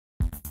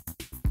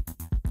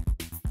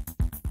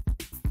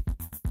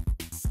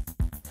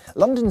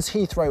London's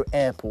Heathrow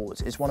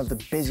Airport is one of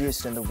the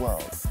busiest in the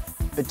world,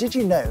 but did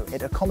you know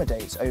it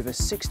accommodates over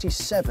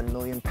 67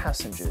 million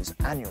passengers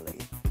annually?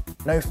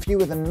 No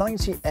fewer than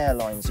 90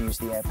 airlines use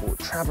the airport,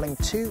 travelling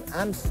to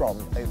and from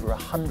over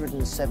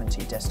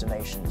 170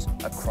 destinations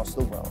across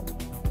the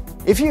world.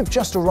 If you've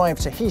just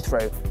arrived to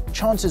Heathrow,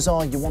 chances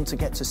are you want to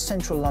get to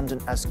central London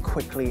as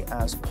quickly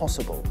as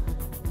possible.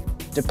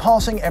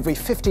 Departing every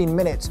 15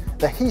 minutes,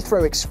 the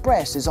Heathrow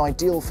Express is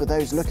ideal for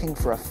those looking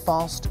for a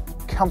fast,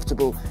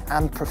 comfortable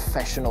and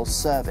professional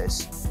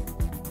service.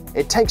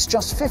 It takes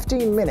just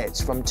 15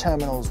 minutes from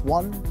Terminals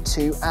 1,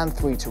 2 and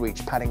 3 to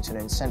reach Paddington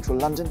in central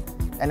London,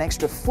 an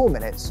extra 4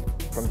 minutes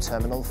from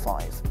Terminal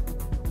 5.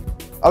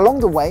 Along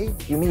the way,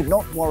 you need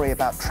not worry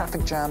about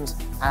traffic jams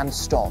and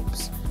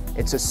stops.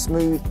 It's a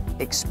smooth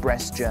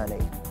express journey.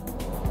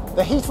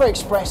 The Heathrow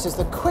Express is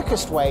the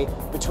quickest way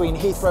between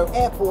Heathrow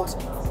Airport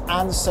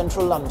and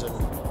central London.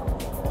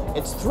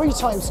 It's 3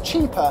 times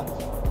cheaper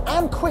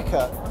and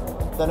quicker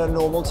than a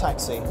normal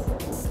taxi.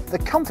 The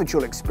comfort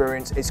you'll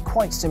experience is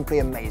quite simply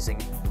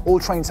amazing. All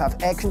trains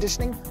have air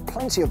conditioning,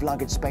 plenty of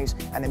luggage space,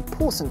 and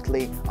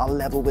importantly, are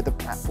level with the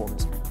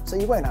platforms, so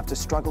you won't have to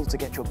struggle to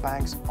get your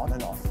bags on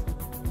and off.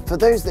 For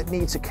those that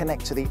need to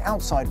connect to the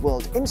outside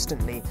world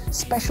instantly,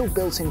 special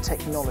built-in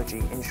technology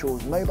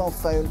ensures mobile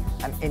phone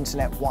and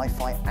internet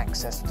Wi-Fi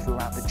access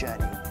throughout the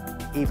journey,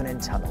 even in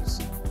tunnels.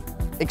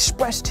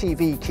 Express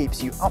TV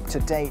keeps you up to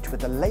date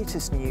with the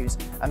latest news,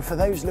 and for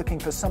those looking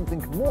for something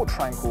more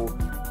tranquil,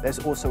 there's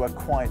also a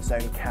quiet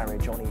zone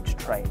carriage on each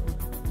train.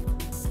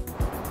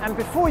 And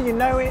before you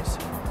know it,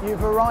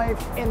 you've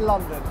arrived in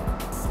London,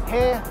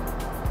 here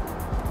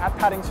at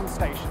Paddington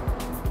Station.